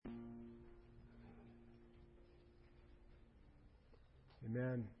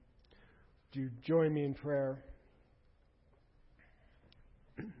Amen. Would you join me in prayer?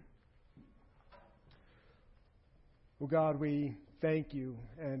 Well, God, we thank you,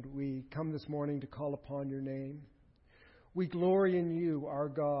 and we come this morning to call upon your name. We glory in you, our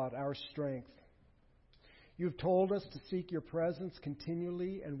God, our strength. You've told us to seek your presence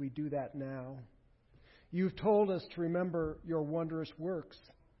continually, and we do that now. You've told us to remember your wondrous works,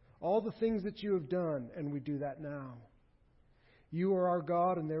 all the things that you have done, and we do that now. You are our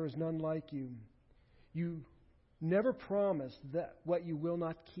God, and there is none like you. You never promise that what you will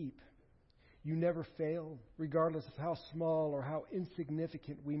not keep. You never fail, regardless of how small or how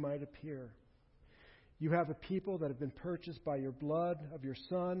insignificant we might appear. You have a people that have been purchased by your blood of your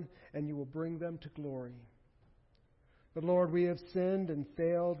Son, and you will bring them to glory. But Lord, we have sinned and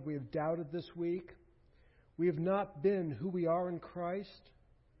failed. We have doubted this week. We have not been who we are in Christ.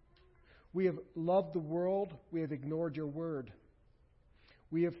 We have loved the world. We have ignored your word.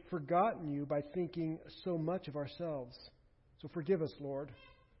 We have forgotten you by thinking so much of ourselves. So forgive us, Lord.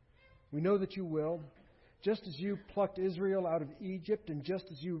 We know that you will. Just as you plucked Israel out of Egypt, and just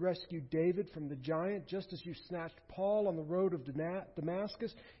as you rescued David from the giant, just as you snatched Paul on the road of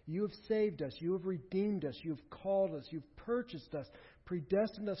Damascus, you have saved us, you have redeemed us, you have called us, you've purchased us,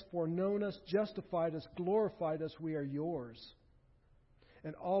 predestined us, foreknown us, justified us, glorified us. We are yours.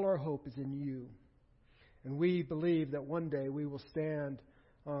 And all our hope is in you. And we believe that one day we will stand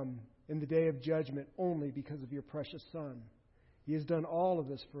in the day of judgment only because of your precious Son. He has done all of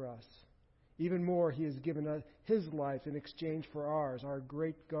this for us. Even more, He has given us His life in exchange for ours, our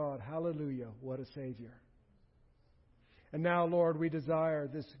great God. Hallelujah, what a Savior. And now, Lord, we desire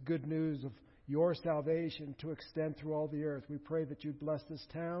this good news of your salvation to extend through all the earth. We pray that you'd bless this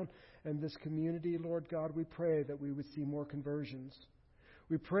town and this community, Lord God. We pray that we would see more conversions.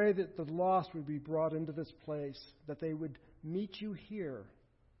 We pray that the lost would be brought into this place, that they would meet you here.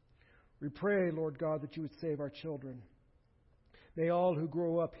 We pray, Lord God, that you would save our children. May all who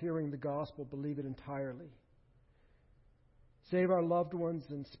grow up hearing the gospel believe it entirely. Save our loved ones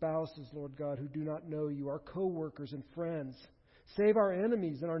and spouses, Lord God, who do not know you, our co-workers and friends. Save our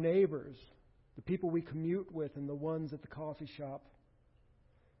enemies and our neighbors, the people we commute with and the ones at the coffee shop.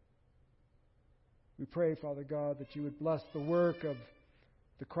 We pray, Father God, that you would bless the work of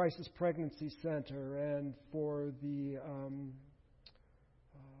the Crisis Pregnancy Center and for the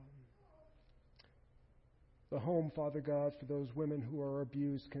home, Father God, for those women who are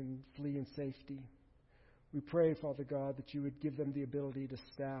abused can flee in safety. We pray, Father God, that you would give them the ability to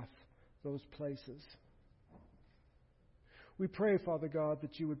staff those places. We pray, Father God,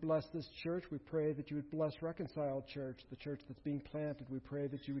 that you would bless this church. We pray that you would bless Reconciled Church, the church that's being planted. We pray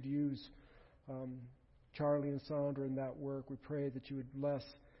that you would use Charlie and Sandra in that work. We pray that you would bless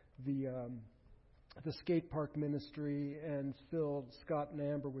the skate park ministry and fill Scott and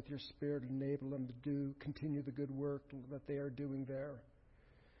Amber with your Spirit and enable them to continue the good work that they are doing there.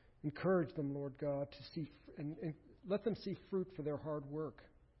 Encourage them, Lord God, to see and let them see fruit for their hard work.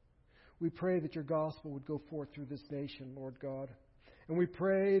 We pray that your gospel would go forth through this nation, Lord God. And we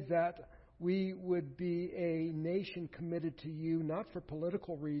pray that we would be a nation committed to you, not for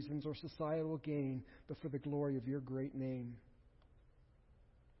political reasons or societal gain, but for the glory of your great name.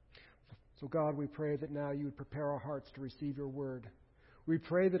 So God, we pray that now you would prepare our hearts to receive your word. We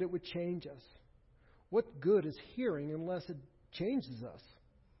pray that it would change us. What good is hearing unless it changes us?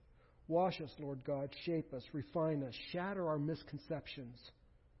 Wash us, Lord God, shape us, refine us, shatter our misconceptions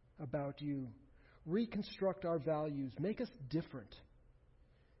about you. Reconstruct our values, make us different.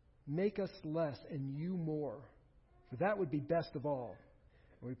 Make us less and you more. For that would be best of all.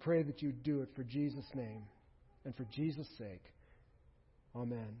 And we pray that you do it for Jesus' name and for Jesus' sake.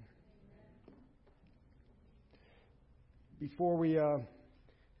 Amen. Before we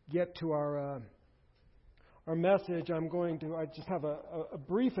get to our message, I just have a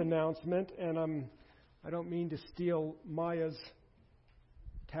brief announcement, and I don't mean to steal Maya's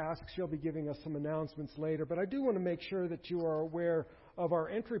task. She'll be giving us some announcements later, but I do want to make sure that you are aware of our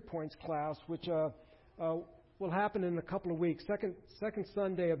Entry Points class, which will happen in a couple of weeks. Second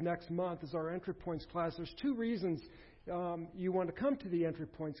Sunday of next month is our Entry Points class. There's two reasons you want to come to the Entry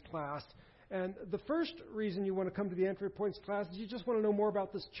Points class. And the first reason you want to come to the Entry Points class is you just want to know more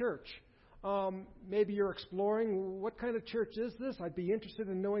about this church. Maybe you're exploring, what kind of church is this? I'd be interested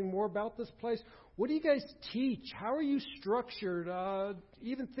in knowing more about this place. What do you guys teach? How are you structured?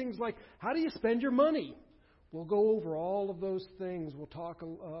 Even things like, how do you spend your money? We'll go over all of those things. We'll talk a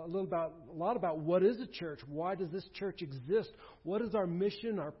lot about what is a church? Why does this church exist? What is our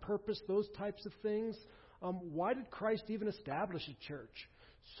mission, our purpose, those types of things? Why did Christ even establish a church?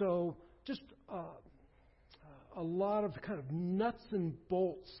 So just a lot of kind of nuts and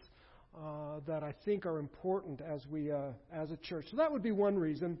bolts that I think are important as we as a church. So that would be one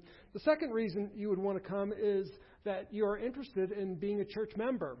reason. The second reason you would want to come is that you are interested in being a church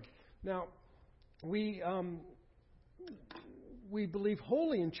member. Now, we believe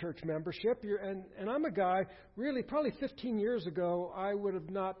wholly in church membership, and I'm a guy. Really, probably 15 years ago, I would have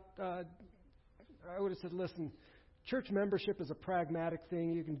said, listen, church membership is a pragmatic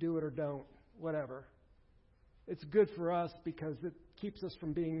thing. You can do it or don't, whatever. It's good for us because it keeps us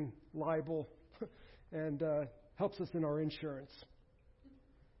from being liable and helps us in our insurance.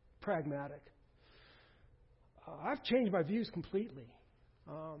 Pragmatic. I've changed my views completely.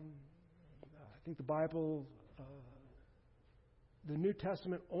 I think the Bible, the New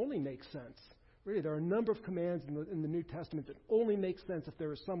Testament only makes sense. Really, there are a number of commands in the New Testament that only make sense if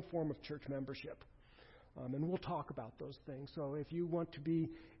there is some form of church membership. And we'll talk about those things. So if you want to be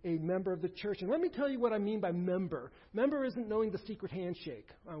a member of the church, and let me tell you what I mean by member. Member isn't knowing the secret handshake.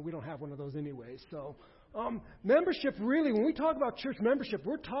 We don't have one of those anyway. So membership, really, when we talk about church membership,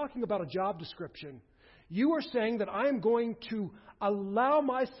 we're talking about a job description. You are saying that I am going to allow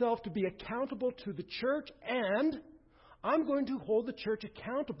myself to be accountable to the church, and I'm going to hold the church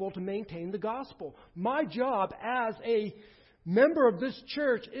accountable to maintain the gospel. My job as a member of this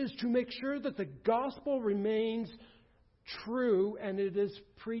church is to make sure that the gospel remains true and it is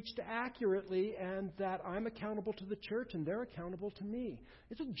preached accurately, and that I'm accountable to the church and they're accountable to me.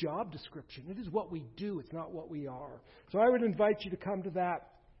 It's a job description. It is what we do. It's not what we are. So I would invite you to come to that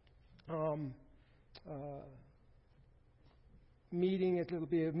meeting. It'll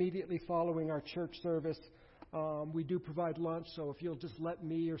be immediately following our church service. We do provide lunch, so if you'll just let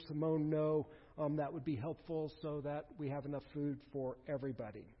me or Simone know, that would be helpful so that we have enough food for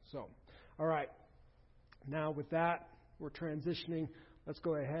everybody. So, all right. Now with that, we're transitioning. Let's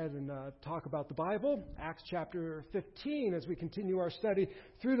go ahead and talk about the Bible. Acts chapter 15, as we continue our study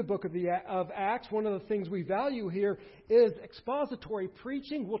through the book of Acts. One of the things we value here is expository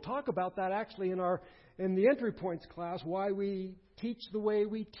preaching. We'll talk about that actually in the entry points class, why we teach the way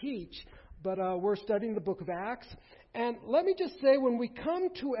we teach. But we're studying the book of Acts. And let me just say, when we come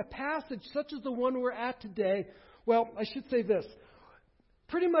to a passage such as the one we're at today, well, I should say this.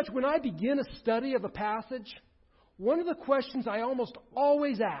 Pretty much when I begin a study of a passage, one of the questions I almost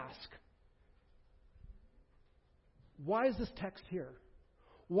always ask, why is this text here?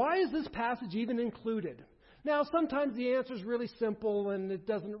 Why is this passage even included? Now, sometimes the answer is really simple and it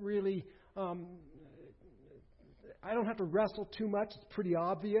doesn't really, I don't have to wrestle too much. It's pretty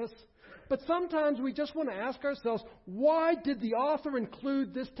obvious. But sometimes we just want to ask ourselves, why did the author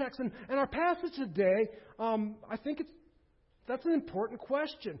include this text? And our passage today, I think that's an important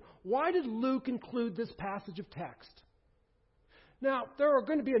question. Why did Luke include this passage of text? Now, there are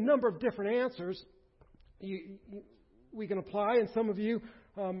going to be a number of different answers we can apply, and some of you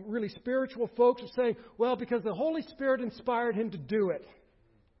really spiritual folks are saying, well, because the Holy Spirit inspired him to do it.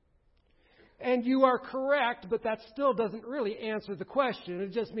 And you are correct, but that still doesn't really answer the question.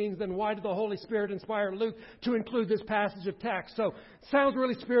 It just means then why did the Holy Spirit inspire Luke to include this passage of text? So it sounds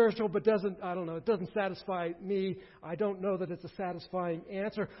really spiritual, but it doesn't satisfy me. I don't know that it's a satisfying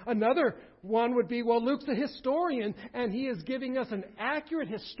answer. Another one would be, well, Luke's a historian, and he is giving us an accurate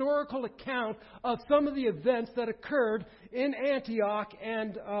historical account of some of the events that occurred in Antioch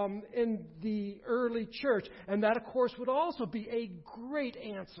and in the early church. And that, of course, would also be a great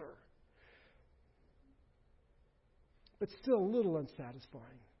answer. But still a little unsatisfying.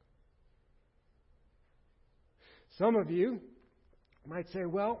 Some of you might say,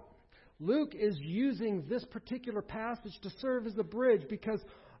 well, Luke is using this particular passage to serve as a bridge because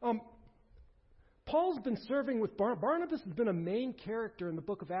Paul's been serving with Barnabas has been a main character in the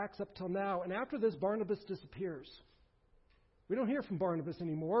book of Acts up till now, and after this, Barnabas disappears. We don't hear from Barnabas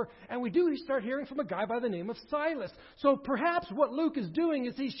anymore, and we do start hearing from a guy by the name of Silas. So perhaps what Luke is doing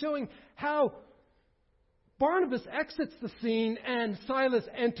is he's showing how Barnabas exits the scene and Silas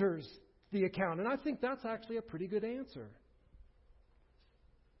enters the account. And I think that's actually a pretty good answer.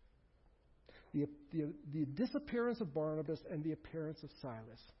 The disappearance of Barnabas and the appearance of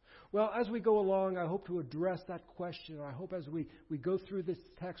Silas. Well, as we go along, I hope to address that question. I hope as we go through this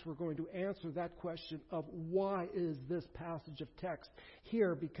text, we're going to answer that question of why is this passage of text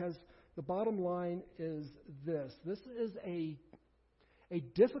here? Because the bottom line is this. This is a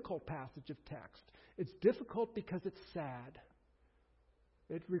difficult passage of text. It's difficult because it's sad.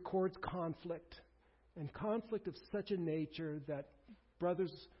 It records conflict, and conflict of such a nature that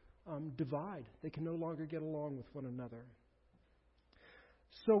brothers divide. They can no longer get along with one another.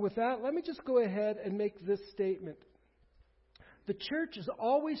 So with that, let me just go ahead and make this statement. The church is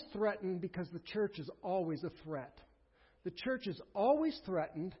always threatened because the church is always a threat. The church is always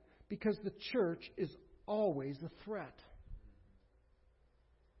threatened because the church is always a threat.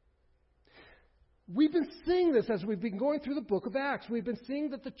 We've been seeing this as we've been going through the book of Acts. We've been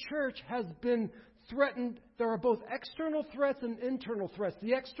seeing that the church has been threatened. There are both external threats and internal threats.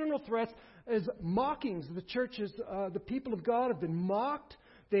 The external threats is mockings. The churches, the people of God have been mocked.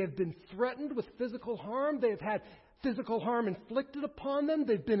 They have been threatened with physical harm. They have had physical harm inflicted upon them.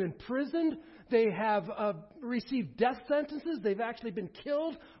 They've been imprisoned. They have received death sentences. They've actually been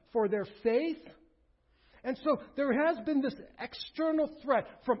killed for their faith. And so there has been this external threat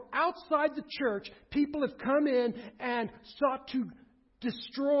from outside the church. People have come in and sought to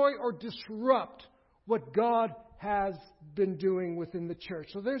destroy or disrupt what God has been doing within the church.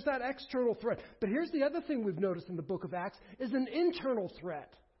 So there's that external threat. But here's the other thing we've noticed in the book of Acts is an internal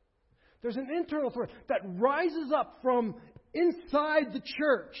threat. There's an internal threat that rises up from inside the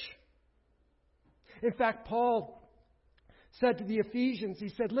church. In fact, Paul said to the Ephesians, he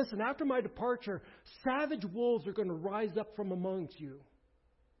said, listen, after my departure, savage wolves are going to rise up from amongst you.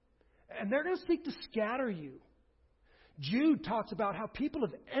 And they're going to seek to scatter you. Jude talks about how people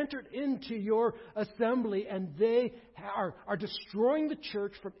have entered into your assembly and they are destroying the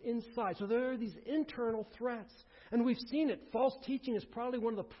church from inside. So there are these internal threats. And we've seen it. False teaching is probably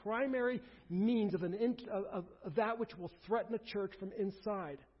one of the primary means of that which will threaten a church from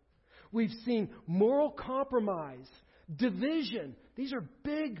inside. We've seen moral compromise, division. These are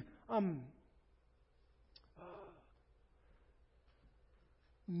big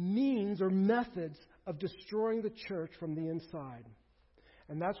means or methods of destroying the church from the inside.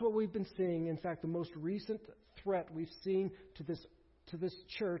 And that's what we've been seeing. In fact, the most recent threat we've seen to this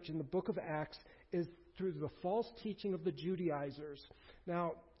church in the book of Acts is through the false teaching of the Judaizers.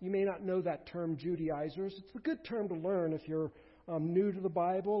 Now, you may not know that term, Judaizers. It's a good term to learn if you're new to the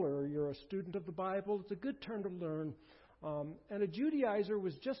Bible or you're a student of the Bible. It's a good term to learn. And a Judaizer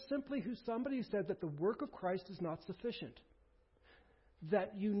was just simply somebody who said that the work of Christ is not sufficient.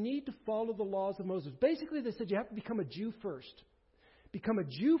 That you need to follow the laws of Moses. Basically, they said you have to become a Jew first. Become a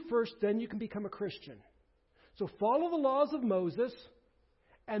Jew first, then you can become a Christian. So follow the laws of Moses,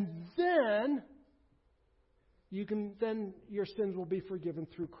 and then your sins will be forgiven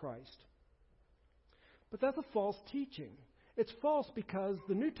through Christ. But that's a false teaching. It's false because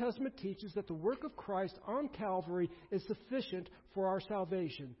the New Testament teaches that the work of Christ on Calvary is sufficient for our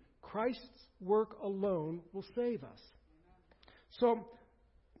salvation. Christ's work alone will save us. So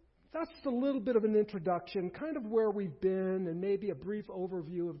that's a little bit of an introduction, kind of where we've been, and maybe a brief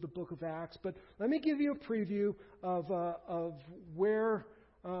overview of the book of Acts. But let me give you a preview of where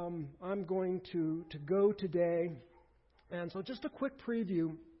I'm going to go today. And so just a quick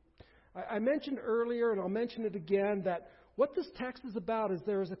preview. I mentioned earlier, and I'll mention it again, that what this text is about is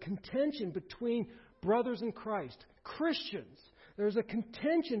there is a contention between brothers in Christ, Christians. There's a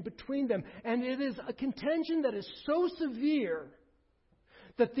contention between them, and it is a contention that is so severe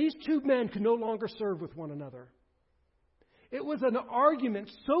that these two men can no longer serve with one another. It was an argument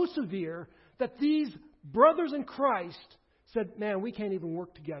so severe that these brothers in Christ said, man, we can't even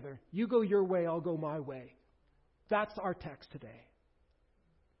work together. You go your way, I'll go my way. That's our text today.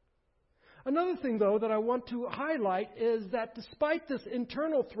 Another thing, though, that I want to highlight is that despite this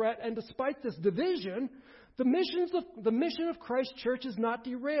internal threat and despite this division, the mission of Christ's church is not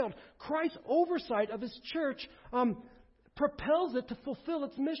derailed. Christ's oversight of his church propels it to fulfill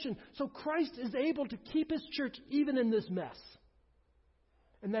its mission. So Christ is able to keep his church even in this mess.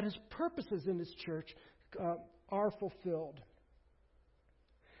 And that his purposes in his church are fulfilled.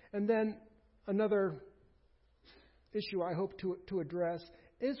 And then another issue I hope to address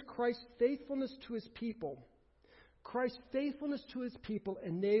is Christ's faithfulness to his people. Christ's faithfulness to his people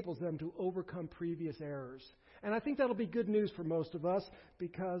enables them to overcome previous errors. And I think that'll be good news for most of us,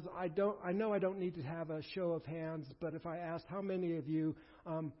 because I know I don't need to have a show of hands, but if I asked how many of you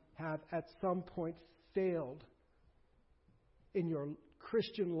have at some point failed in your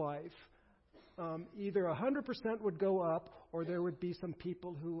Christian life, either 100% would go up, or there would be some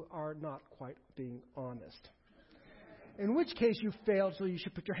people who are not quite being honest. In which case you failed, so you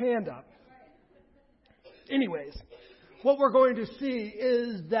should put your hand up. Anyways, what we're going to see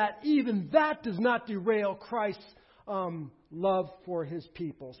is that even that does not derail Christ's love for his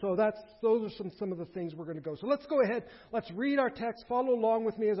people. So those are some of the things we're going to go. So let's go ahead. Let's read our text. Follow along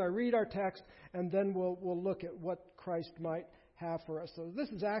with me as I read our text, and then we'll look at what Christ might have for us. So this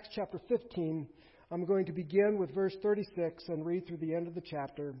is Acts chapter 15. I'm going to begin with verse 36 and read through the end of the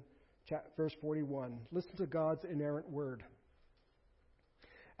chapter. Verse 41. Listen to God's inerrant word.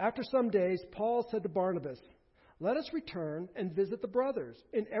 After some days, Paul said to Barnabas, let us return and visit the brothers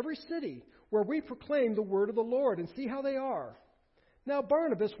in every city where we proclaim the word of the Lord and see how they are. Now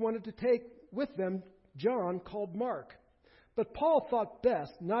Barnabas wanted to take with them John, called Mark. But Paul thought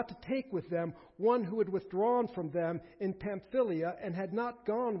best not to take with them one who had withdrawn from them in Pamphylia and had not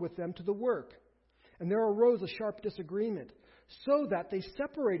gone with them to the work. And there arose a sharp disagreement, so that they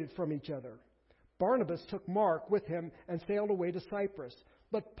separated from each other. Barnabas took Mark with him and sailed away to Cyprus.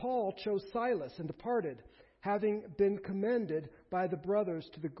 But Paul chose Silas and departed, having been commended by the brothers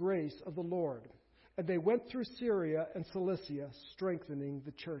to the grace of the Lord. And they went through Syria and Cilicia, strengthening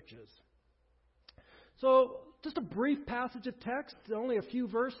the churches. So, just a brief passage of text, only a few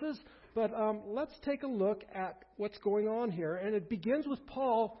verses, but let's take a look at what's going on here. And it begins with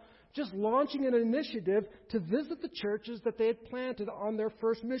Paul just launching an initiative to visit the churches that they had planted on their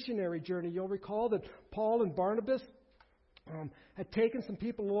first missionary journey. You'll recall that Paul and Barnabas had taken some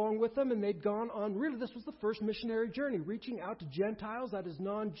people along with them, and they'd gone on, really this was the first missionary journey, reaching out to Gentiles, that is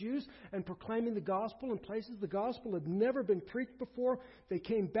non-Jews, and proclaiming the gospel in places the gospel had never been preached before. They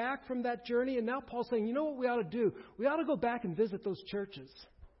came back from that journey, and now Paul's saying, you know what we ought to do? We ought to go back and visit those churches.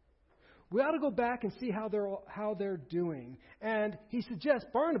 We ought to go back and see how they're doing. And he suggests,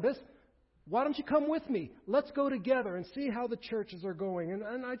 Barnabas, why don't you come with me? Let's go together and see how the churches are going.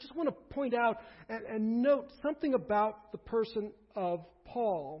 And I just want to point out and note something about the person of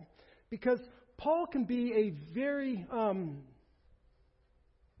Paul, because Paul can be a very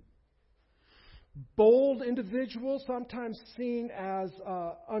bold individual, sometimes seen as,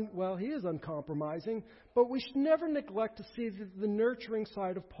 he is uncompromising, but we should never neglect to see the nurturing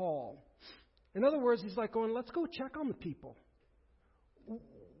side of Paul. In other words, he's like going, let's go check on the people.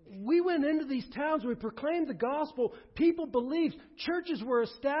 We went into these towns, we proclaimed the gospel, people believed, churches were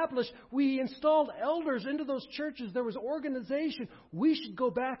established, we installed elders into those churches, there was organization. We should go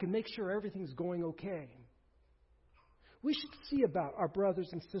back and make sure everything's going okay. We should see about our brothers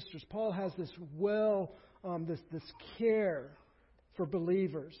and sisters. Paul has this this care for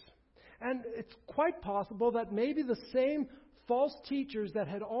believers. And it's quite possible that maybe the same false teachers that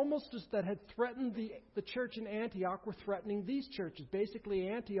had threatened the church in Antioch were threatening these churches. Basically,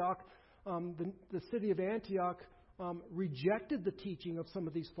 Antioch, the city of Antioch, rejected the teaching of some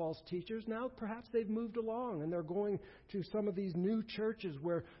of these false teachers. Now, perhaps they've moved along and they're going to some of these new churches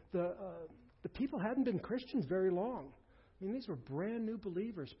where the people hadn't been Christians very long. I mean, these were brand new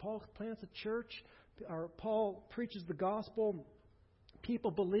believers. Paul plants a church, or Paul preaches the gospel.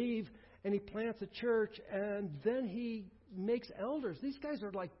 People believe, and he plants a church, and then he makes elders. These guys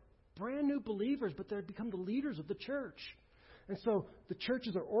are like brand new believers, but they've become the leaders of the church. And so the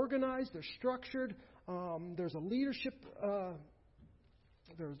churches are organized, they're structured. There's leadership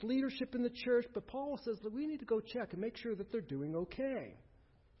in the church, but Paul says that we need to go check and make sure that they're doing okay.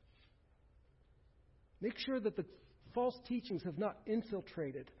 Make sure that the false teachings have not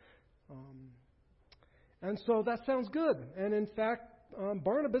infiltrated. And so that sounds good. And in fact,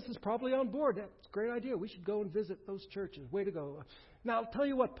 Barnabas is probably on board. That's a great idea. We should go and visit those churches. Way to go. Now, I'll tell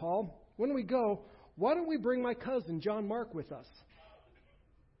you what, Paul. When we go, why don't we bring my cousin, John Mark, with us?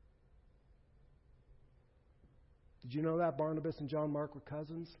 Did you know that Barnabas and John Mark were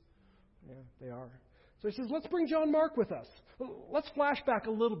cousins? Yeah, they are. So he says, let's bring John Mark with us. Let's flash back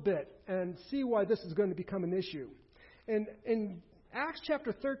a little bit and see why this is going to become an issue. In Acts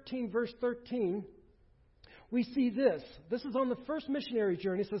chapter 13, verse 13, we see this. This is on the first missionary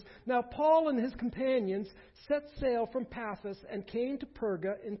journey. It says, now Paul and his companions set sail from Paphos and came to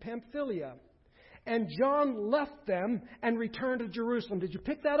Perga in Pamphylia. And John left them and returned to Jerusalem. Did you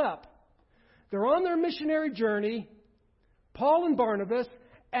pick that up? They're on their missionary journey, Paul and Barnabas,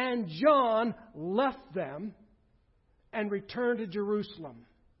 and John left them and returned to Jerusalem.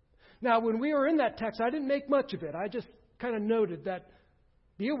 Now, when we were in that text, I didn't make much of it. I just kind of noted that,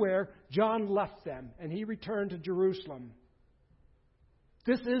 be aware, John left them and he returned to Jerusalem.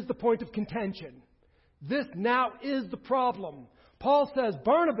 This is the point of contention. This now is the problem. Paul says,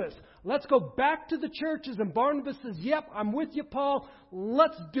 Barnabas, let's go back to the churches. And Barnabas says, yep, I'm with you, Paul.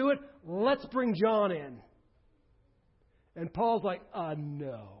 Let's do it. Let's bring John in. And Paul's like,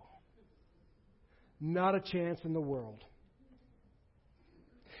 no. Not a chance in the world.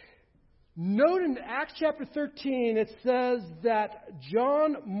 Note in Acts chapter 13, it says that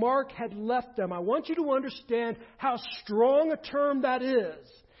John Mark had left them. I want you to understand how strong a term that is.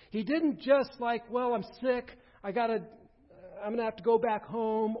 He didn't just like, well, I'm sick, I'm going to have to go back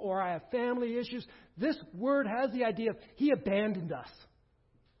home, or I have family issues. This word has the idea of he abandoned us.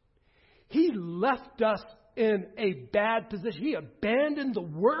 He left us in a bad position. He abandoned the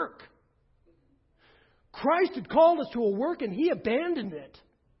work. Christ had called us to a work and he abandoned it.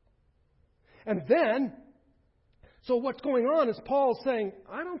 And then So what's going on is Paul's saying,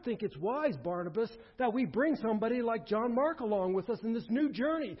 I don't think it's wise, Barnabas, that we bring somebody like John Mark along with us in this new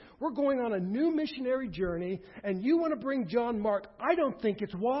journey. We're going on a new missionary journey, and you want to bring John Mark. I don't think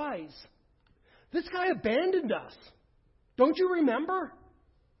it's wise. This guy abandoned us. Don't you remember?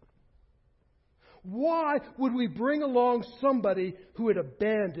 Why would we bring along somebody who had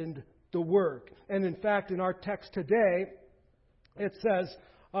abandoned the work? And in fact, in our text today, it says,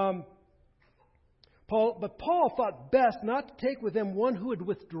 Paul thought best not to take with him one who had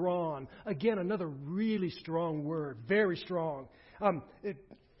withdrawn. Again, another really strong word, very strong.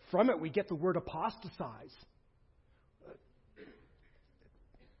 From it, we get the word apostatize.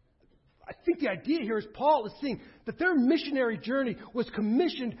 I think the idea here is Paul is seeing that their missionary journey was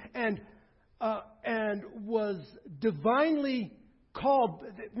commissioned and was divinely called.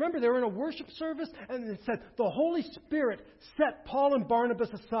 Remember, they were in a worship service, and it said the Holy Spirit set Paul and Barnabas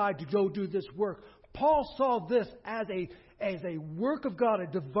aside to go do this work. Paul saw this as a work of God, a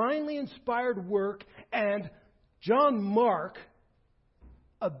divinely inspired work, and John Mark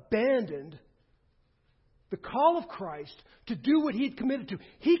abandoned the call of Christ to do what he had committed to.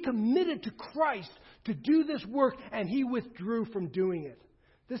 He committed to Christ to do this work, and he withdrew from doing it.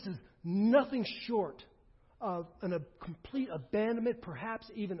 This is nothing short of a complete abandonment,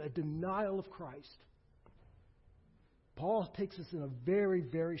 perhaps even a denial of Christ. Paul takes this in a very,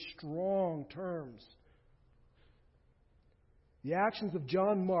 very strong terms. The actions of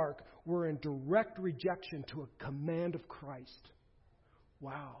John Mark were in direct rejection to a command of Christ.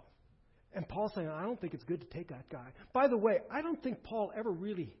 Wow. And Paul's saying, I don't think it's good to take that guy. By the way, I don't think Paul ever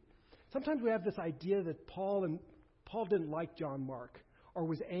really... Sometimes we have this idea that Paul didn't like John Mark or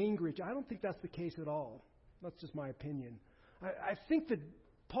was angry. I don't think that's the case at all. That's just my opinion. I think that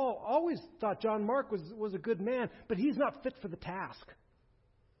Paul always thought John Mark was a good man, but he's not fit for the task.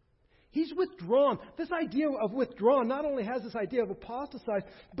 He's withdrawn. This idea of withdrawn not only has this idea of apostatize,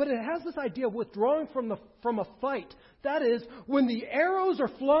 but it has this idea of withdrawing from a fight. That is, when the arrows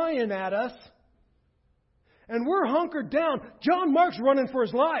are flying at us and we're hunkered down, John Mark's running for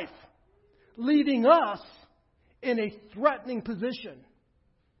his life, leaving us in a threatening position.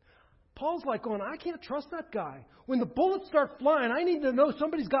 Paul's like going, I can't trust that guy. When the bullets start flying, I need to know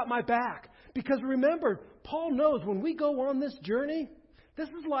somebody's got my back. Because remember, Paul knows when we go on this journey, this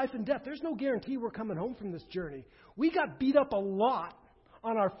is life and death. There's no guarantee we're coming home from this journey. We got beat up a lot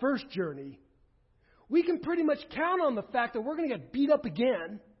on our first journey. We can pretty much count on the fact that we're going to get beat up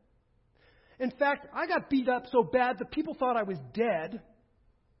again. In fact, I got beat up so bad that people thought I was dead.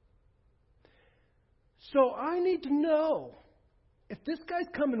 So I need to know, if this guy's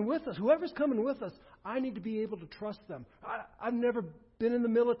coming with us, whoever's coming with us, I need to be able to trust them. I've never been in the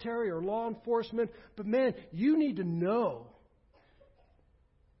military or law enforcement, but man, you need to know.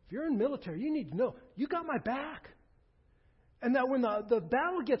 If you're in the military, you need to know, you got my back. And that when the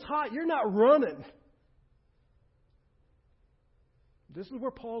battle gets hot, you're not running. This is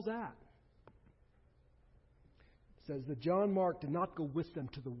where Paul's at. It says that John Mark did not go with them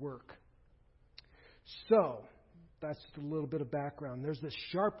to the work. So, that's just a little bit of background. There's this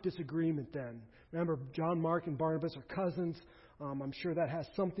sharp disagreement then. Remember, John Mark and Barnabas are cousins. I'm sure that has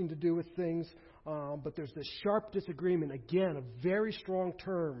something to do with things. But there's this sharp disagreement. Again, a very strong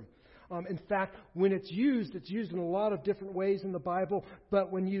term. In fact, when it's used in a lot of different ways in the Bible.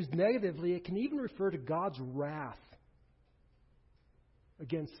 But when used negatively, it can even refer to God's wrath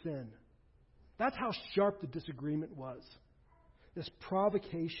against sin. That's how sharp the disagreement was. This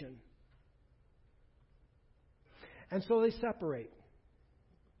provocation. And so they separate.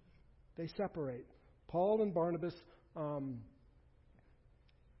 Paul and Barnabas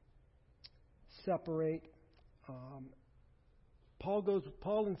separate.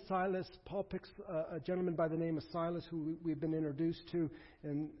 Paul and Silas. Paul picks a gentleman by the name of Silas, who we've been introduced to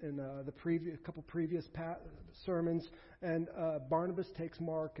in the couple previous sermons. And Barnabas takes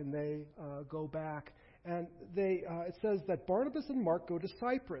Mark, and they go back. And it says that Barnabas and Mark go to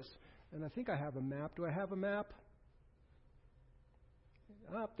Cyprus. And I think I have a map. Do I have a map?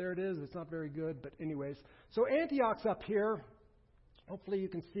 Oh, there it is. It's not very good, but anyways. So Antioch's up here. Hopefully you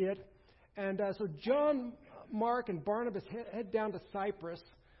can see it. And so John, Mark, and Barnabas head down to Cyprus.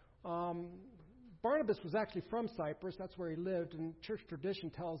 Barnabas was actually from Cyprus. That's where he lived. And church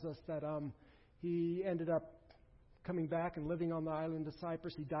tradition tells us that he ended up coming back and living on the island of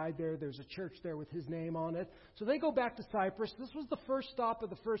Cyprus. He died there. There's a church there with his name on it. So they go back to Cyprus. This was the first stop of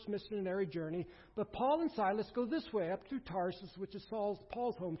the first missionary journey. But Paul and Silas go this way, up through Tarsus, which is Paul's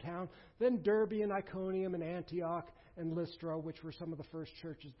hometown, then Derbe and Iconium and Antioch and Lystra, which were some of the first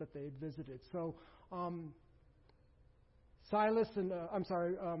churches that they had visited. So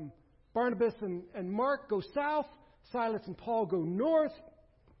Barnabas and Mark go south. Silas and Paul go north,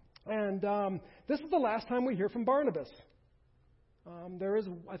 and this is the last time we hear from Barnabas. There is,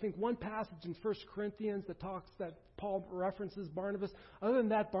 I think, one passage in 1 Corinthians that Paul references Barnabas. Other than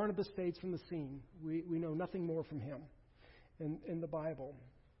that, Barnabas fades from the scene. We know nothing more from him in the Bible.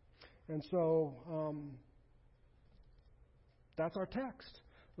 And so that's our text.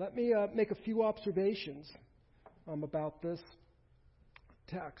 Let me make a few observations about this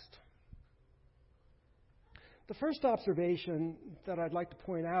text. The first observation that I'd like to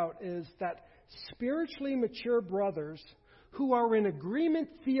point out is that spiritually mature brothers who are in agreement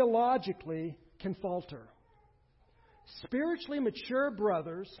theologically can falter. Spiritually mature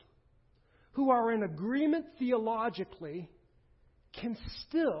brothers who are in agreement theologically can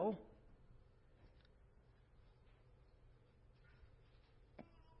still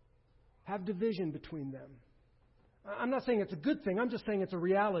have division between them. I'm not saying it's a good thing. I'm just saying it's a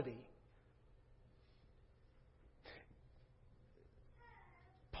reality.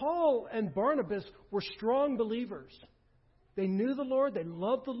 Paul and Barnabas were strong believers. They knew the Lord. They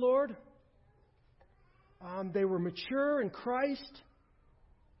loved the Lord. They were mature in Christ.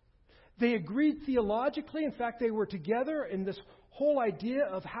 They agreed theologically. In fact, they were together in this whole idea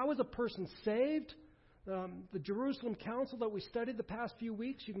of how is a person saved. The Jerusalem Council that we studied the past few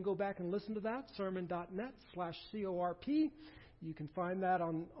weeks, you can go back and listen to that, sermon.net/CORP. You can find that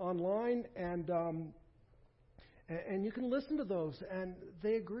online, and you can listen to those. And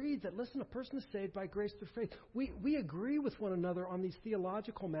they agreed that, listen, a person is saved by grace through faith. We agree with one another on these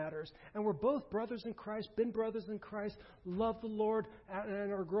theological matters, and we're both brothers in Christ, been brothers in Christ, love the Lord,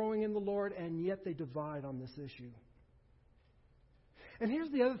 and are growing in the Lord, and yet they divide on this issue. And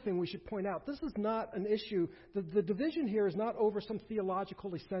here's the other thing we should point out. This is not an issue. The division here is not over some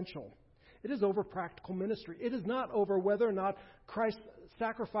theological essential. It is over practical ministry. It is not over whether or not Christ's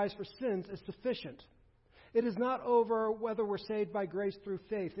sacrifice for sins is sufficient. It is not over whether we're saved by grace through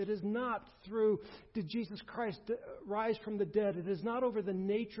faith. It is not through, did Jesus Christ rise from the dead? It is not over the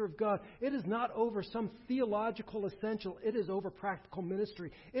nature of God. It is not over some theological essential. It is over practical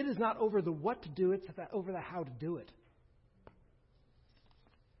ministry. It is not over the what to do. It's over the how to do it.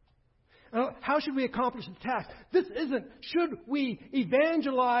 How should we accomplish the task? This isn't, should we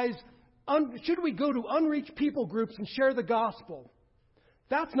evangelize, should we go to unreached people groups and share the gospel?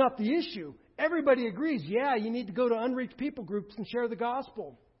 That's not the issue. Everybody agrees, yeah, you need to go to unreached people groups and share the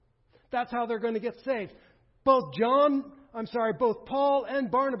gospel. That's how they're going to get saved. Both Paul and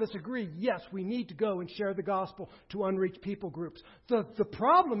Barnabas agree, yes, we need to go and share the gospel to unreached people groups. The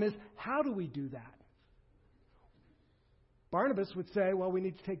problem is, how do we do that? Barnabas would say, well, we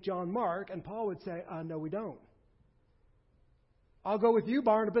need to take John Mark, and Paul would say, no, we don't. I'll go with you,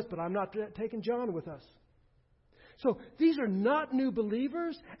 Barnabas, but I'm not taking John with us. So these are not new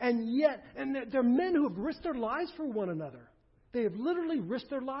believers, and they're men who have risked their lives for one another. They have literally risked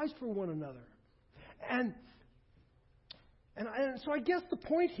their lives for one another. And so I guess the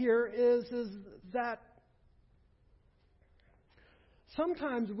point here is that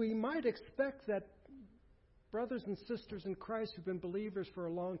sometimes we might expect that brothers and sisters in Christ who've been believers for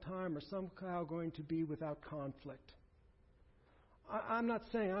a long time are somehow going to be without conflict. I'm not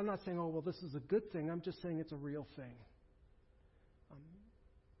saying, oh, well, this is a good thing. I'm just saying it's a real thing.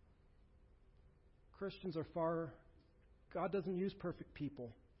 Christians are God doesn't use perfect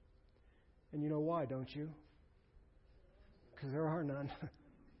people. And you know why, don't you? Because there are none.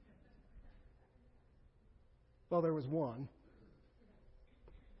 Well, there was one.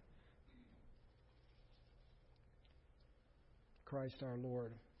 Christ our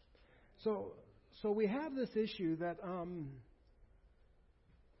Lord. So we have this issue that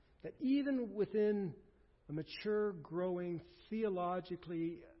even within a mature, growing,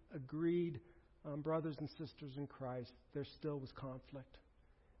 theologically agreed brothers and sisters in Christ, there still was conflict.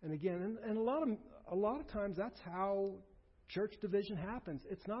 And again, and a lot of times that's how church division happens.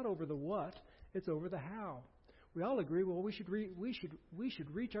 It's not over the what, it's over the how. We all agree, well, we should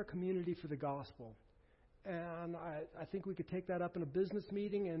reach our community for the gospel. And I think we could take that up in a business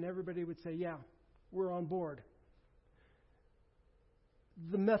meeting and everybody would say, yeah, we're on board.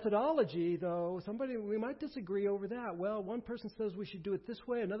 The methodology, though, we might disagree over that. Well, one person says we should do it this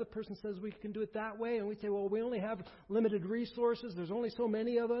way, another person says we can do it that way, and we say, well, we only have limited resources, there's only so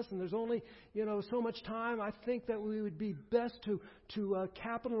many of us, and there's only, so much time. I think that we would be best to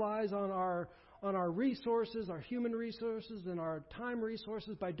capitalize on our resources, our human resources, and our time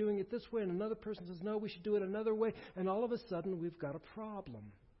resources by doing it this way, and another person says, no, we should do it another way, and all of a sudden we've got a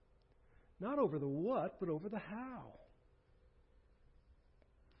problem. Not over the what, but over the how.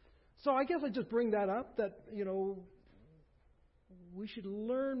 So I guess I just bring that up, that, we should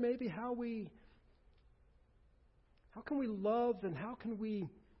learn maybe how we How can we love and how can we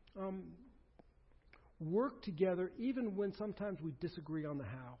work together even when sometimes we disagree on the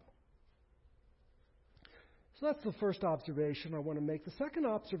how? So that's the first observation I want to make. The second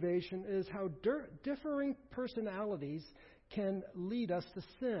observation is how differing personalities can lead us to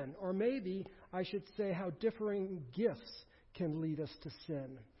sin. Or maybe I should say how differing gifts can lead us to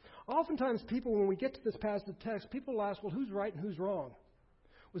sin. Oftentimes people, when we get to this passage of text, people ask, well, who's right and who's wrong?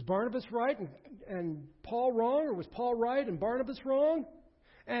 Was Barnabas right and Paul wrong? Or was Paul right and Barnabas wrong?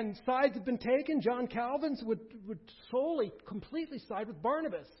 And sides have been taken. John Calvin would solely, completely side with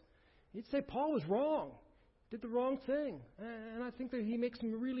Barnabas. He'd say Paul was wrong. Did the wrong thing. And I think that he makes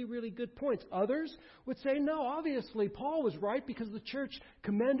some really, really good points. Others would say, no, obviously Paul was right because the church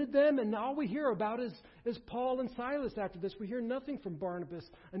commended them, and all we hear about is Paul and Silas after this. We hear nothing from Barnabas,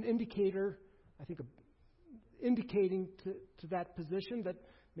 an indicator, I think, indicating to that position that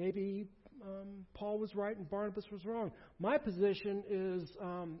maybe Paul was right and Barnabas was wrong. My position is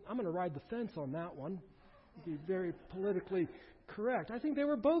I'm going to ride the fence on that one. Be very politically correct. I think they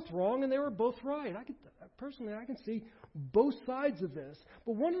were both wrong and they were both right. Personally, I can see both sides of this.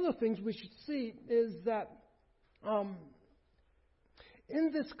 But one of the things we should see is that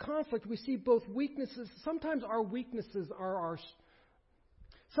in this conflict, we see both weaknesses. Sometimes our weaknesses are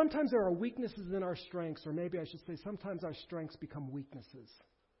sometimes there are weaknesses in our strengths, or maybe I should say sometimes our strengths become weaknesses.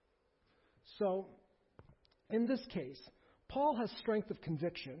 So, in this case, Paul has strength of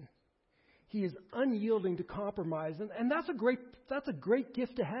conviction. He is unyielding to compromise, and that's a great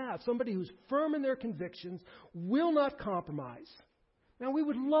gift to have. Somebody who's firm in their convictions, will not compromise. Now, we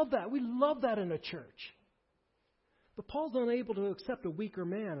would love that. We love that in a church. But Paul's unable to accept a weaker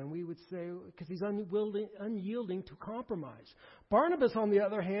man, and we would say, because he's unyielding to compromise. Barnabas, on the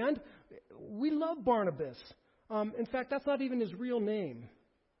other hand, we love Barnabas. In fact, that's not even his real name.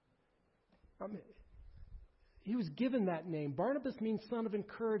 He was given that name. Barnabas means son of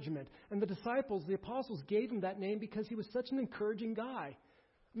encouragement. And the disciples, the apostles, gave him that name because he was such an encouraging guy.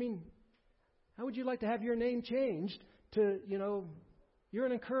 I mean, how would you like to have your name changed to, you're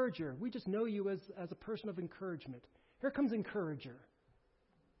an encourager. We just know you as a person of encouragement. Here comes encourager.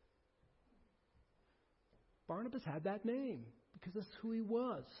 Barnabas had that name because that's who he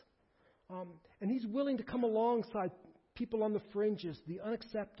was. And he's willing to come alongside people on the fringes, the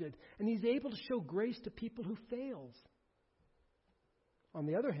unaccepted, and he's able to show grace to people who fails. On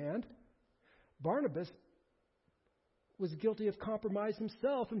the other hand, Barnabas was guilty of compromise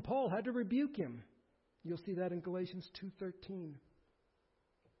himself, and Paul had to rebuke him. You'll see that in Galatians 2:13.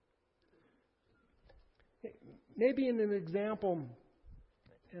 Maybe in an example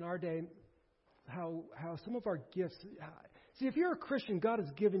in our day, how some of our gifts. See, if you're a Christian, God has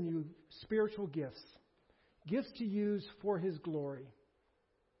given you spiritual gifts. Gifts to use for His glory.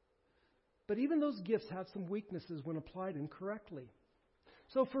 But even those gifts have some weaknesses when applied incorrectly.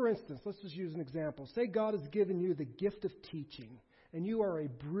 So, for instance, let's just use an example. Say God has given you the gift of teaching, and you are a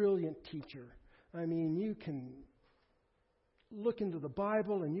brilliant teacher. I mean, you can look into the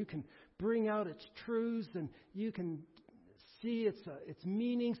Bible, and you can bring out its truths, and you can see its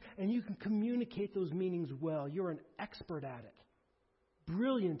meanings, and you can communicate those meanings well. You're an expert at it.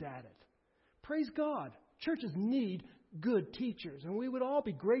 Brilliant at it. Praise God. Churches need good teachers, and we would all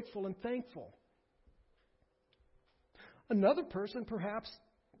be grateful and thankful. Another person, perhaps,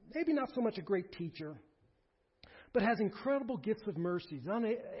 maybe not so much a great teacher, but has incredible gifts of mercy,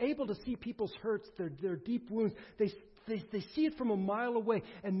 able to see people's hurts, their deep wounds. They see it from a mile away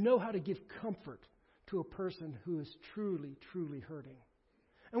and know how to give comfort to a person who is truly, truly hurting.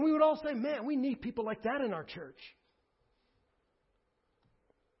 And we would all say, man, we need people like that in our church.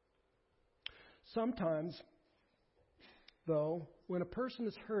 Sometimes, though, when a person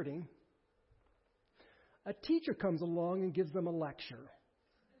is hurting, a teacher comes along and gives them a lecture,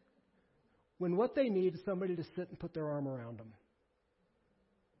 when what they need is somebody to sit and put their arm around them.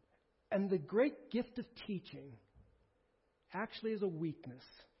 And the great gift of teaching actually is a weakness.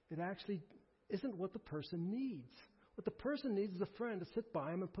 It actually isn't what the person needs. What the person needs is a friend to sit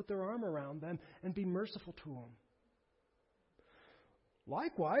by them and put their arm around them and be merciful to them.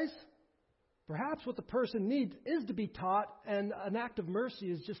 Likewise, perhaps what the person needs is to be taught, and an act of mercy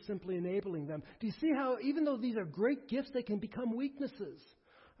is just simply enabling them. Do you see how, even though these are great gifts, they can become weaknesses?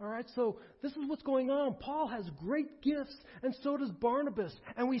 All right, so this is what's going on. Paul has great gifts, and so does Barnabas,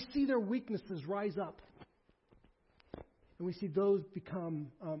 and we see their weaknesses rise up. And we see those become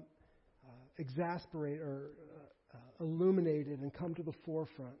exasperated or illuminated and come to the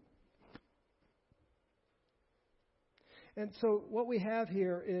forefront. And so what we have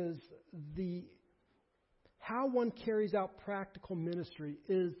here is the how one carries out practical ministry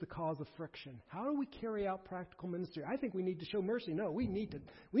is the cause of friction. How do we carry out practical ministry? I think we need to show mercy. No, we need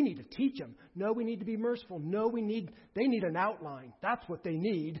to teach them. No, we need to be merciful. No, they need an outline. That's what they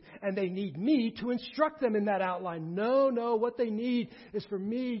need. And they need me to instruct them in that outline. No, what they need is for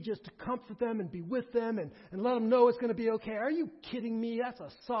me just to comfort them and be with them and let them know it's going to be okay. Are you kidding me? That's a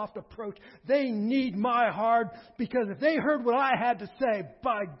soft approach. They need my heart, because if they heard what I had to say,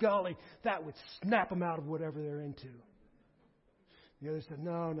 by golly, that would snap them out of whatever they're into. The other said,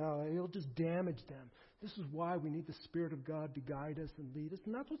 no, it'll just damage them. This is why we need the Spirit of God to guide us and lead us.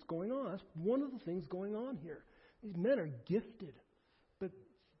 And that's what's going on. That's one of the things going on here. These men are gifted. But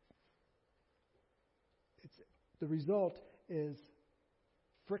the result is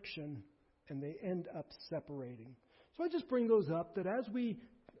friction, and they end up separating. So I just bring those up, that as we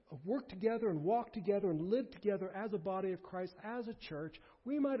work together and walk together and live together as a body of Christ, as a church,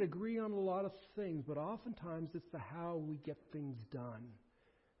 we might agree on a lot of things, but oftentimes it's the how we get things done.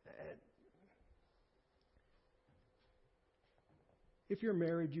 If you're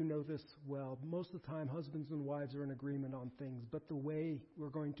married, you know this well. Most of the time, husbands and wives are in agreement on things, but the way we're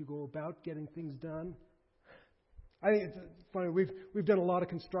going to go about getting things done, I think it's funny. We've done a lot of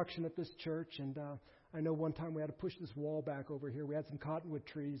construction at this church, and I know one time we had to push this wall back over here. We had some cottonwood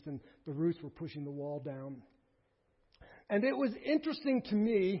trees, and the roots were pushing the wall down. And it was interesting to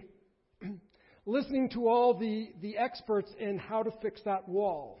me listening to all the experts in how to fix that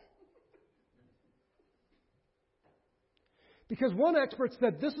wall. Because one expert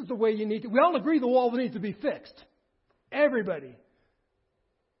said, this is the way you need to... We all agree the wall needs to be fixed. Everybody.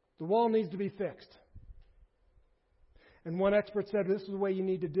 The wall needs to be fixed. And one expert said, this is the way you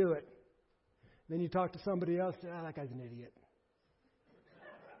need to do it. Then you talk to somebody else, that guy's an idiot.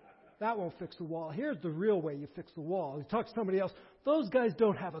 That won't fix the wall. Here's the real way you fix the wall. You talk to somebody else, those guys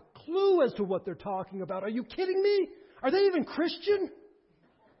don't have a clue as to what they're talking about. Are you kidding me? Are they even Christian?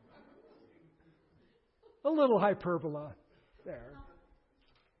 A little hyperbola there.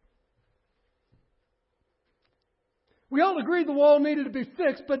 We all agreed the wall needed to be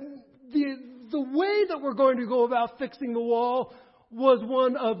fixed, but the way that we're going to go about fixing the wall was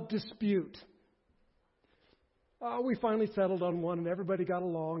one of dispute. We finally settled on one, and everybody got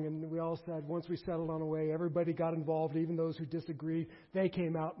along, and we all said once we settled on a way, everybody got involved, even those who disagreed. They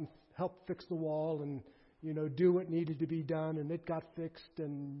came out and helped fix the wall and, do what needed to be done, and it got fixed,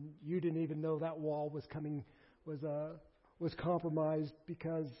 and you didn't even know that wall was compromised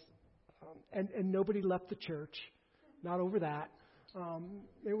because, and nobody left the church, not over that.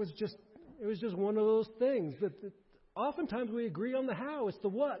 It was just one of those things that oftentimes we agree on the how. It's the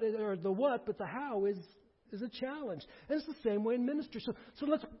what, but the how is a challenge. And it's the same way in ministry. So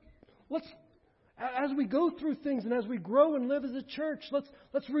let's as we go through things and as we grow and live as a church,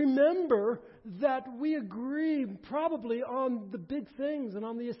 let's remember that we agree probably on the big things and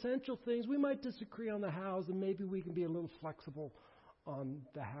on the essential things. We might disagree on the hows, and maybe we can be a little flexible on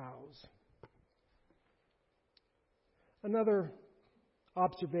the hows. Another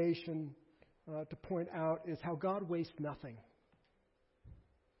observation to point out is how God wastes nothing.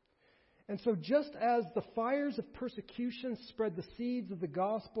 And so just as the fires of persecution spread the seeds of the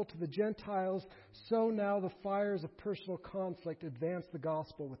gospel to the Gentiles, so now the fires of personal conflict advance the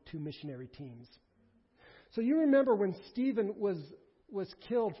gospel with 2 missionary teams. So you remember when Stephen was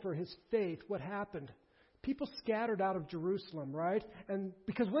killed for his faith, what happened? People scattered out of Jerusalem, right? And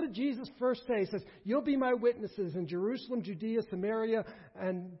because what did Jesus first say? He says, you'll be my witnesses in Jerusalem, Judea, Samaria,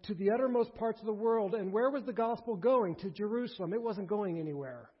 and to the uttermost parts of the world. And where was the gospel going? To Jerusalem. It wasn't going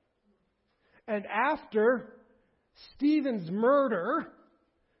anywhere. And after Stephen's murder,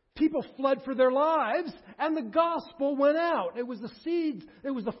 people fled for their lives, and the gospel went out. It was the seeds,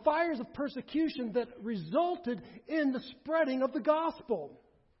 it was the fires of persecution that resulted in the spreading of the gospel.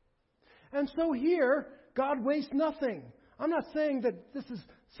 And so here, God wastes nothing. I'm not saying that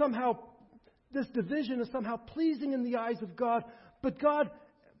this division is somehow pleasing in the eyes of God, but God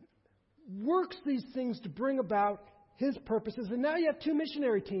works these things to bring about His purposes. And now you have 2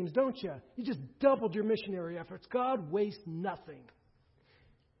 missionary teams, don't you? You just doubled your missionary efforts. God wastes nothing.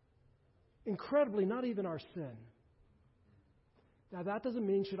 Incredibly, not even our sin. Now, that doesn't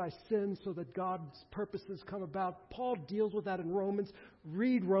mean should I sin so that God's purposes come about. Paul deals with that in Romans.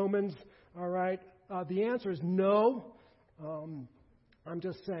 Read Romans, all right? The answer is no. I'm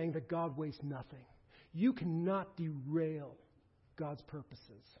just saying that God wastes nothing. You cannot derail God's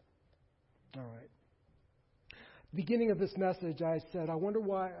purposes. All right. Beginning of this message, I said, I wonder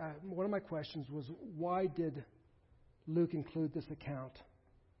why, one of my questions was, why did Luke include this account?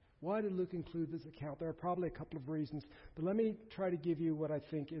 Why did Luke include this account? There are probably a couple of reasons, but let me try to give you what I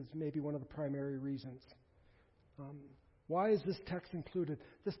think is maybe one of the primary reasons. Why is this text included?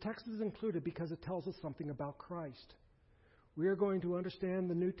 This text is included because it tells us something about Christ. We are going to understand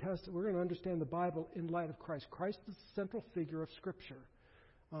the New Testament. We're going to understand the Bible in light of Christ. Christ is the central figure of Scripture.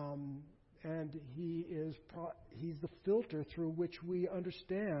 And he's the filter through which we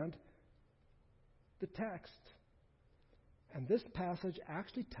understand the text. And this passage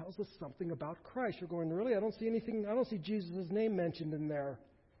actually tells us something about Christ. You're going, really? I don't see Jesus' name mentioned in there.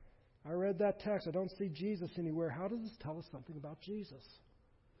 I read that text. I don't see Jesus anywhere. How does this tell us something about Jesus?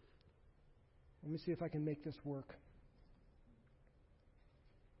 Let me see if I can make this work.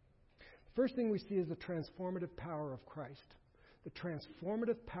 First thing we see is the transformative power of Christ. The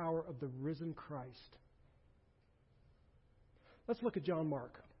transformative power of the risen Christ. Let's look at John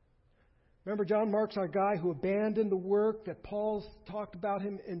Mark. Remember, John Mark's our guy who abandoned the work that Paul's talked about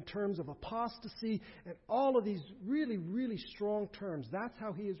him in terms of apostasy and all of these really, really strong terms. That's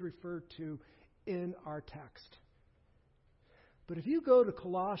how he is referred to in our text. But if you go to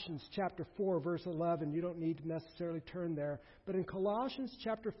Colossians chapter 4, verse 11, you don't need to necessarily turn there. But in Colossians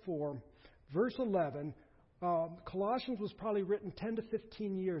chapter 4, verse 11, Colossians was probably written 10 to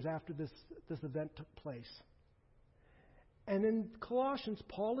 15 years after this event took place. And in Colossians,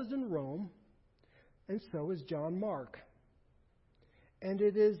 Paul is in Rome, and so is John Mark. And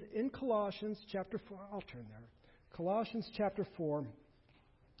it is in Colossians chapter 4, I'll turn there. Colossians chapter 4,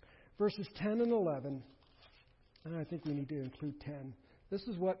 verses 10 and 11, and I think we need to include 10. This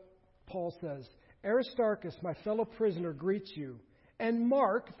is what Paul says. Aristarchus, my fellow prisoner, greets you, and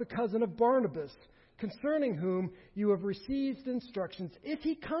Mark, the cousin of Barnabas, concerning whom you have received instructions. If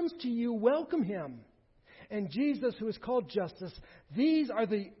he comes to you, welcome him. And Jesus, who is called Justus, these are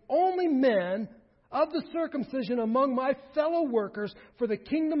the only men of the circumcision among my fellow workers for the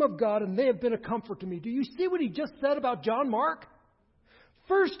kingdom of God, and they have been a comfort to me. Do you see what he just said about John Mark?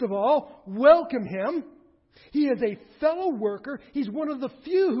 First of all, welcome him. He is a fellow worker. He's one of the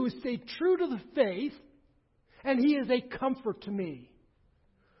few who stayed true to the faith, and he is a comfort to me.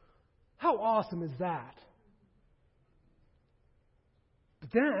 How awesome is that? But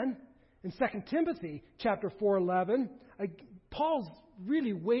then, in 2 Timothy chapter 4:11, Paul's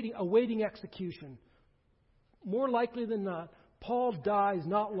really awaiting execution. More likely than not, Paul dies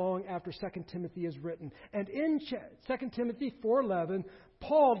not long after 2 Timothy is written. And in 2 Timothy 4:11,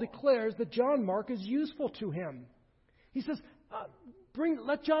 Paul declares that John Mark is useful to him. He says,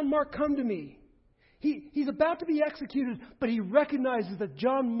 let John Mark come to me. He's about to be executed, but he recognizes that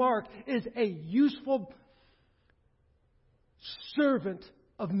John Mark is a useful servant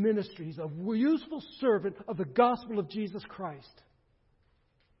of ministry. He's a useful servant of the gospel of Jesus Christ.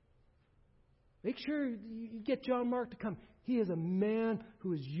 Make sure you get John Mark to come. He is a man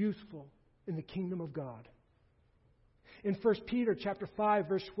who is useful in the kingdom of God. In 1 Peter chapter 5,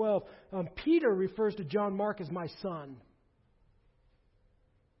 verse 12, Peter refers to John Mark as my son.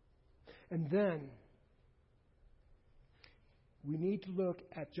 And then we need to look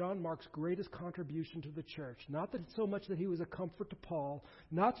at John Mark's greatest contribution to the church. Not that so much that he was a comfort to Paul,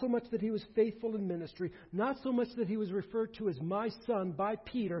 not so much that he was faithful in ministry, not so much that he was referred to as my son by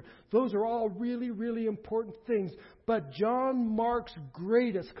Peter. Those are all really, really important things. But John Mark's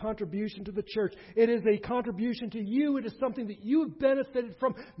greatest contribution to the church, it is a contribution to you. It is something that you have benefited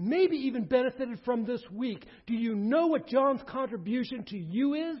from, maybe even benefited from this week. Do you know what John's contribution to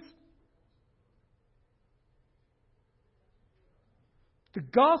you is? The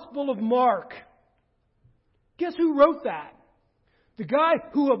Gospel of Mark. Guess who wrote that? The guy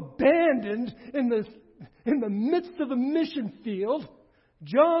who abandoned in the midst of a mission field,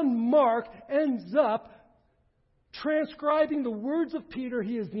 John Mark, ends up transcribing the words of Peter.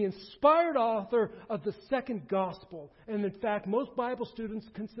 He is the inspired author of the second Gospel. And in fact, most Bible students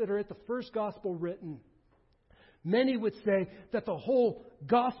consider it the first Gospel written. Many would say that the whole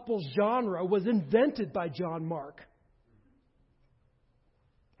Gospel genre was invented by John Mark.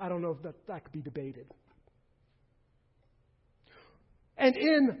 I don't know if that could be debated. And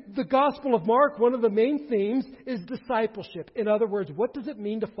in the Gospel of Mark, one of the main themes is discipleship. In other words, what does it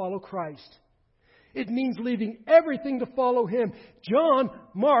mean to follow Christ? It means leaving everything to follow Him. John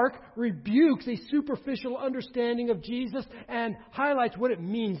Mark rebukes a superficial understanding of Jesus and highlights what it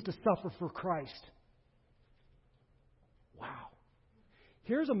means to suffer for Christ. Wow.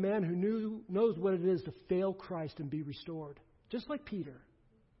 Here's a man who knows what it is to fail Christ and be restored. Just like Peter.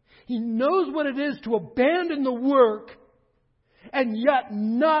 He knows what it is to abandon the work and yet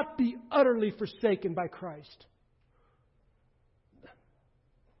not be utterly forsaken by Christ.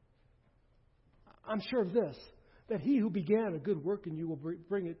 I'm sure of this, that he who began a good work in you will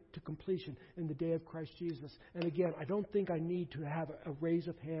bring it to completion in the day of Christ Jesus. And again, I don't think I need to have a raise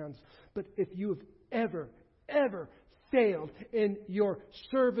of hands, but if you have ever failed in your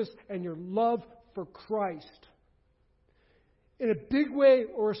service and your love for Christ, in a big way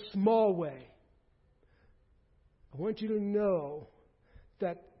or a small way, I want you to know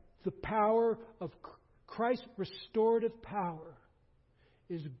that the power of Christ's restorative power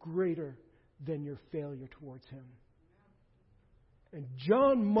is greater than your failure towards Him. And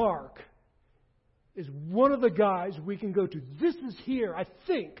John Mark is one of the guys we can go to. This is here, I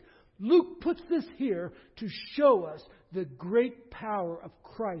think, Luke puts this here to show us the great power of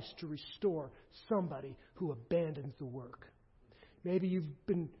Christ to restore somebody who abandons the work. Maybe you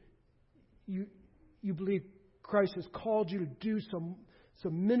believe Christ has called you to do some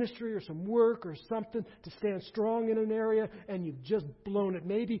ministry or some work or something to stand strong in an area, and you've just blown it.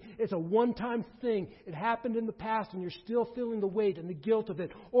 Maybe it's a one-time thing. It happened in the past and you're still feeling the weight and the guilt of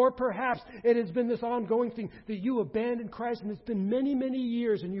it. Or perhaps it has been this ongoing thing that you abandoned Christ and it's been many, many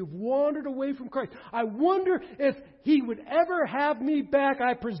years and you've wandered away from Christ. I wonder if He would ever have me back.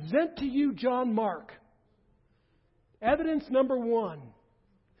 I present to you John Mark. Evidence number one.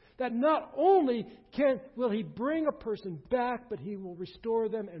 That not only will He bring a person back, but He will restore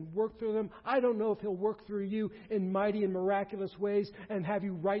them and work through them. I don't know if He'll work through you in mighty and miraculous ways and have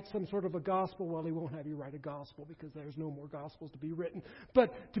you write some sort of a gospel. Well, He won't have you write a gospel because there's no more gospels to be written.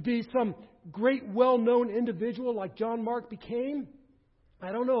 But to be some great, well-known individual like John Mark became,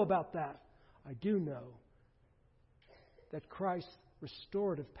 I don't know about that. I do know that Christ's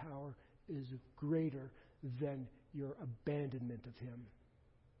restorative power is greater than your abandonment of Him.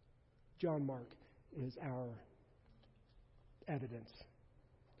 John Mark is our evidence.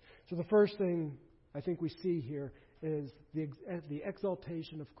 So the first thing I think we see here is the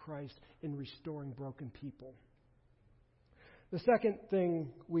exaltation of Christ in restoring broken people. The second thing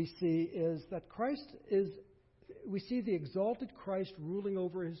we see is that we see the exalted Christ ruling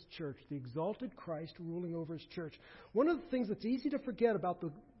over His church. The exalted Christ ruling over His church. One of the things that's easy to forget about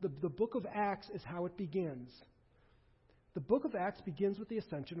the book of Acts is how it begins. The book of Acts begins with the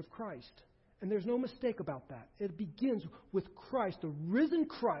ascension of Christ. And there's no mistake about that. It begins with Christ, the risen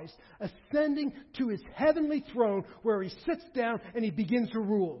Christ, ascending to His heavenly throne where He sits down and He begins to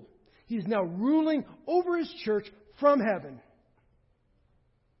rule. He's now ruling over His church from heaven.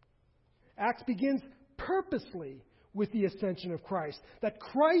 Acts begins purposely with the ascension of Christ. That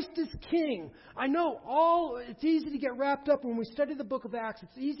Christ is King. I know it's easy to get wrapped up when we study the book of Acts.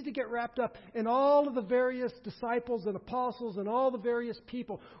 It's easy to get wrapped up in all of the various disciples and apostles and all the various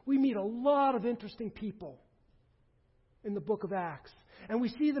people. We meet a lot of interesting people in the book of Acts. And we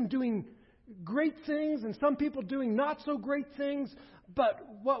see them doing great things and some people doing not so great things. But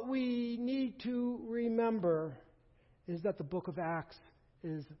what we need to remember is that the book of Acts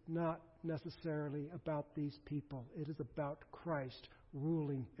is not necessarily about these people. It is about Christ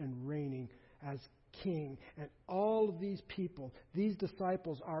ruling and reigning as King. And all of these people, these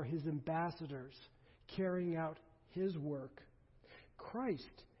disciples, are His ambassadors carrying out His work.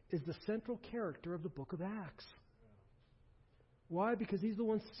 Christ is the central character of the book of Acts. Why? Because He's the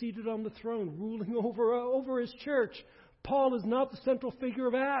one seated on the throne, ruling over His church. Paul is not the central figure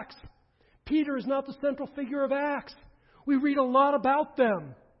of Acts. Peter is not the central figure of Acts. We read a lot about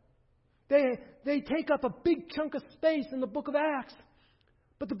them. They take up a big chunk of space in the book of Acts.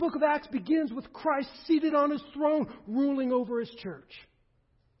 But the book of Acts begins with Christ seated on His throne, ruling over His church.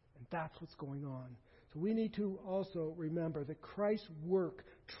 And that's what's going on. So we need to also remember that Christ's work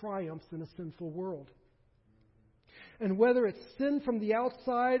triumphs in a sinful world. And whether it's sin from the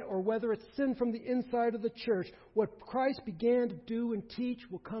outside or whether it's sin from the inside of the church, what Christ began to do and teach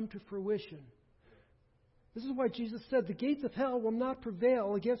will come to fruition. This is why Jesus said, the gates of hell will not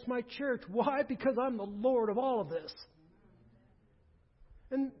prevail against my church. Why? Because I'm the Lord of all of this.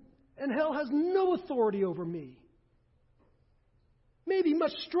 And hell has no authority over me. Maybe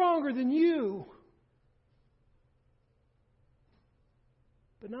much stronger than you.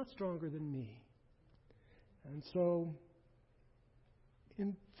 But not stronger than me. And so,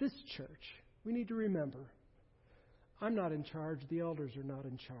 in this church, we need to remember, I'm not in charge. The elders are not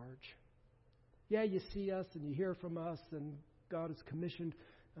in charge. Yeah, you see us and you hear from us, and God has commissioned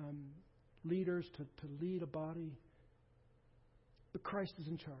leaders to lead a body. But Christ is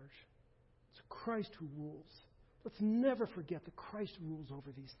in charge. It's Christ who rules. Let's never forget that Christ rules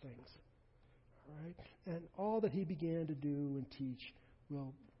over these things. All right? And all that He began to do and teach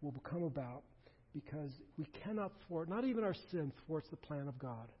will come about because we cannot thwart, not even our sin thwarts the plan of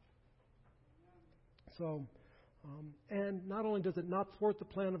God. So, and not only does it not thwart the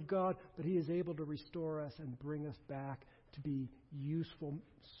plan of God, but He is able to restore us and bring us back to be useful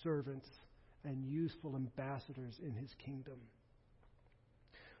servants and useful ambassadors in His kingdom.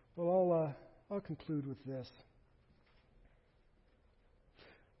 Well, I'll conclude with this.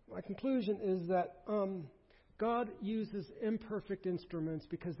 My conclusion is that God uses imperfect instruments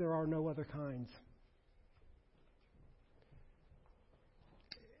because there are no other kinds.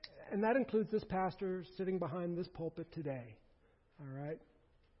 And that includes this pastor sitting behind this pulpit today. All right?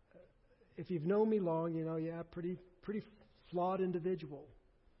 If you've known me long, you know, pretty flawed individual.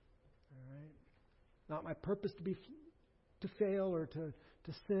 All right? Not my purpose to fail or to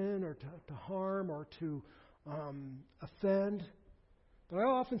sin or to harm or to offend. But I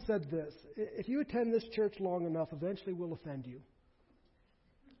often said this: if you attend this church long enough, eventually we'll offend you.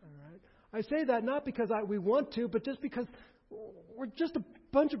 All right? I say that not because we want to, but just because we're just a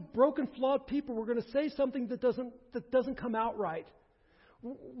bunch of broken, flawed people. We're going to say something that doesn't come out right.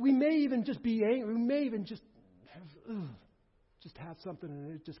 We may even just be angry. We may even just have something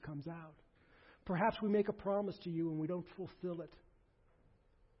and it just comes out. Perhaps we make a promise to you and we don't fulfill it.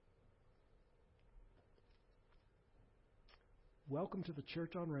 Welcome to the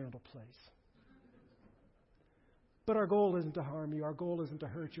church on Randall Place. But our goal isn't to harm you. Our goal isn't to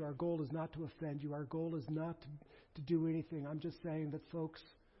hurt you. Our goal is not to offend you. Our goal is not to do anything. I'm just saying that, folks,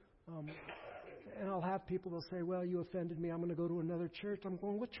 and I'll have people that'll say, well, you offended me. I'm going to go to another church. I'm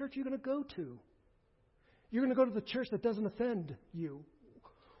going, what church are you going to go to? You're going to go to the church that doesn't offend you.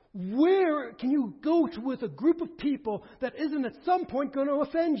 Where can you go to with a group of people that isn't at some point going to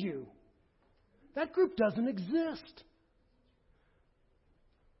offend you? That group doesn't exist.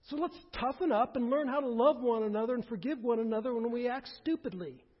 So let's toughen up and learn how to love one another and forgive one another when we act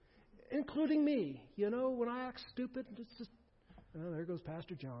stupidly, including me. You know, when I act stupid, it's just, oh, there goes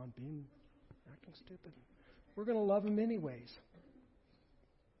Pastor John acting stupid. We're going to love him anyways.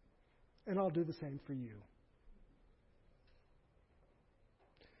 And I'll do the same for you.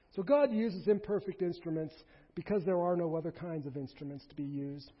 So God uses imperfect instruments because there are no other kinds of instruments to be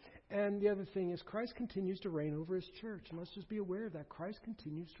used. And the other thing is Christ continues to reign over His church. And let's just be aware of that. Christ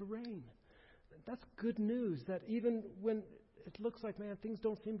continues to reign. That's good news, that even when it looks like, man, things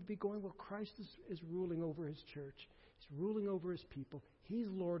don't seem to be going well, Christ is ruling over His church. He's ruling over His people. He's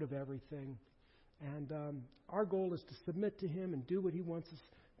Lord of everything. And our goal is to submit to Him and do what He wants us,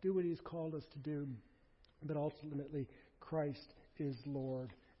 do what He's called us to do. But ultimately, Christ is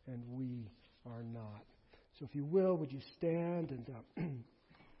Lord and we are not. So if you will, would you stand and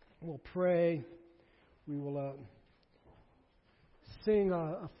we'll pray. We will sing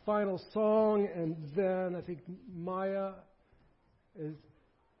a final song, and then I think Maya is...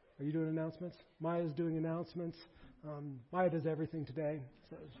 Are you doing announcements? Maya's doing announcements. Maya does everything today.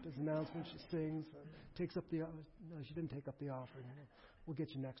 So she does announcements, she sings, takes up the... No, she didn't take up the offering. We'll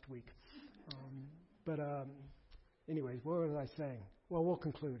get you next week. Anyways, what was I saying? Well, we'll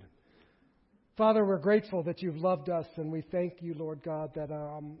conclude. Father, we're grateful that you've loved us, and we thank you, Lord God, that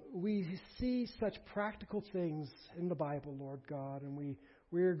we see such practical things in the Bible, Lord God, and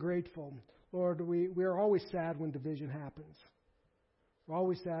we are grateful. Lord, we are always sad when division happens. We're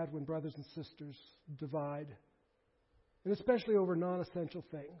always sad when brothers and sisters divide, and especially over non-essential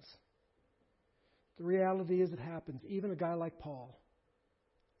things. The reality is it happens. Even a guy like Paul,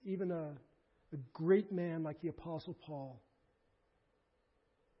 even a great man like the Apostle Paul,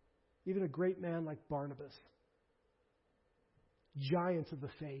 even a great man like Barnabas, giants of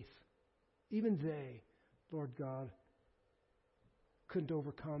the faith, even they, Lord God, couldn't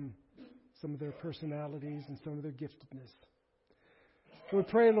overcome some of their personalities and some of their giftedness. So we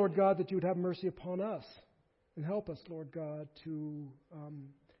pray, Lord God, that you would have mercy upon us and help us, Lord God, to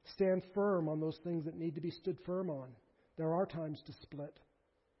stand firm on those things that need to be stood firm on. There are times to split.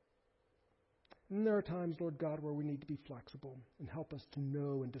 And there are times, Lord God, where we need to be flexible and help us to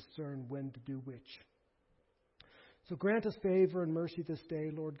know and discern when to do which. So grant us favor and mercy this day,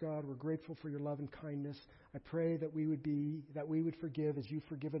 Lord God. We're grateful for your love and kindness. I pray that we would forgive as you've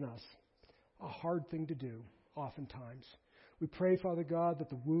forgiven us. A hard thing to do, oftentimes. We pray, Father God, that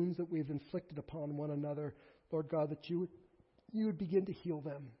the wounds that we've inflicted upon one another, Lord God, that you would begin to heal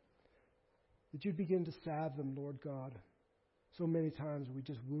them. That you'd begin to salve them, Lord God. So many times we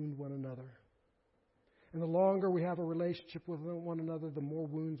just wound one another. And the longer we have a relationship with one another, the more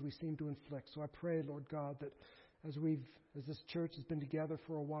wounds we seem to inflict. So I pray, Lord God, that as this church has been together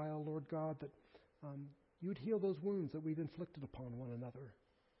for a while, Lord God, that you would heal those wounds that we've inflicted upon one another.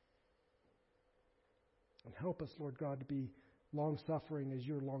 And help us, Lord God, to be long-suffering as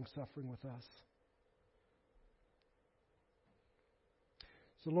you're long-suffering with us.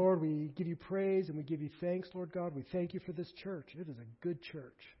 So, Lord, we give you praise and we give you thanks, Lord God. We thank you for this church. It is a good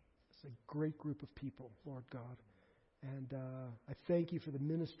church. It's a great group of people, Lord God. And I thank you for the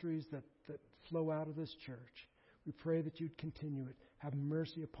ministries that flow out of this church. We We pray that you'd continue it. Have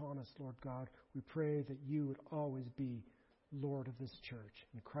mercy upon us, Lord God. We pray that you would always be Lord of this church.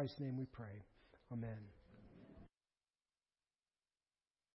 In Christ's name we pray. Amen.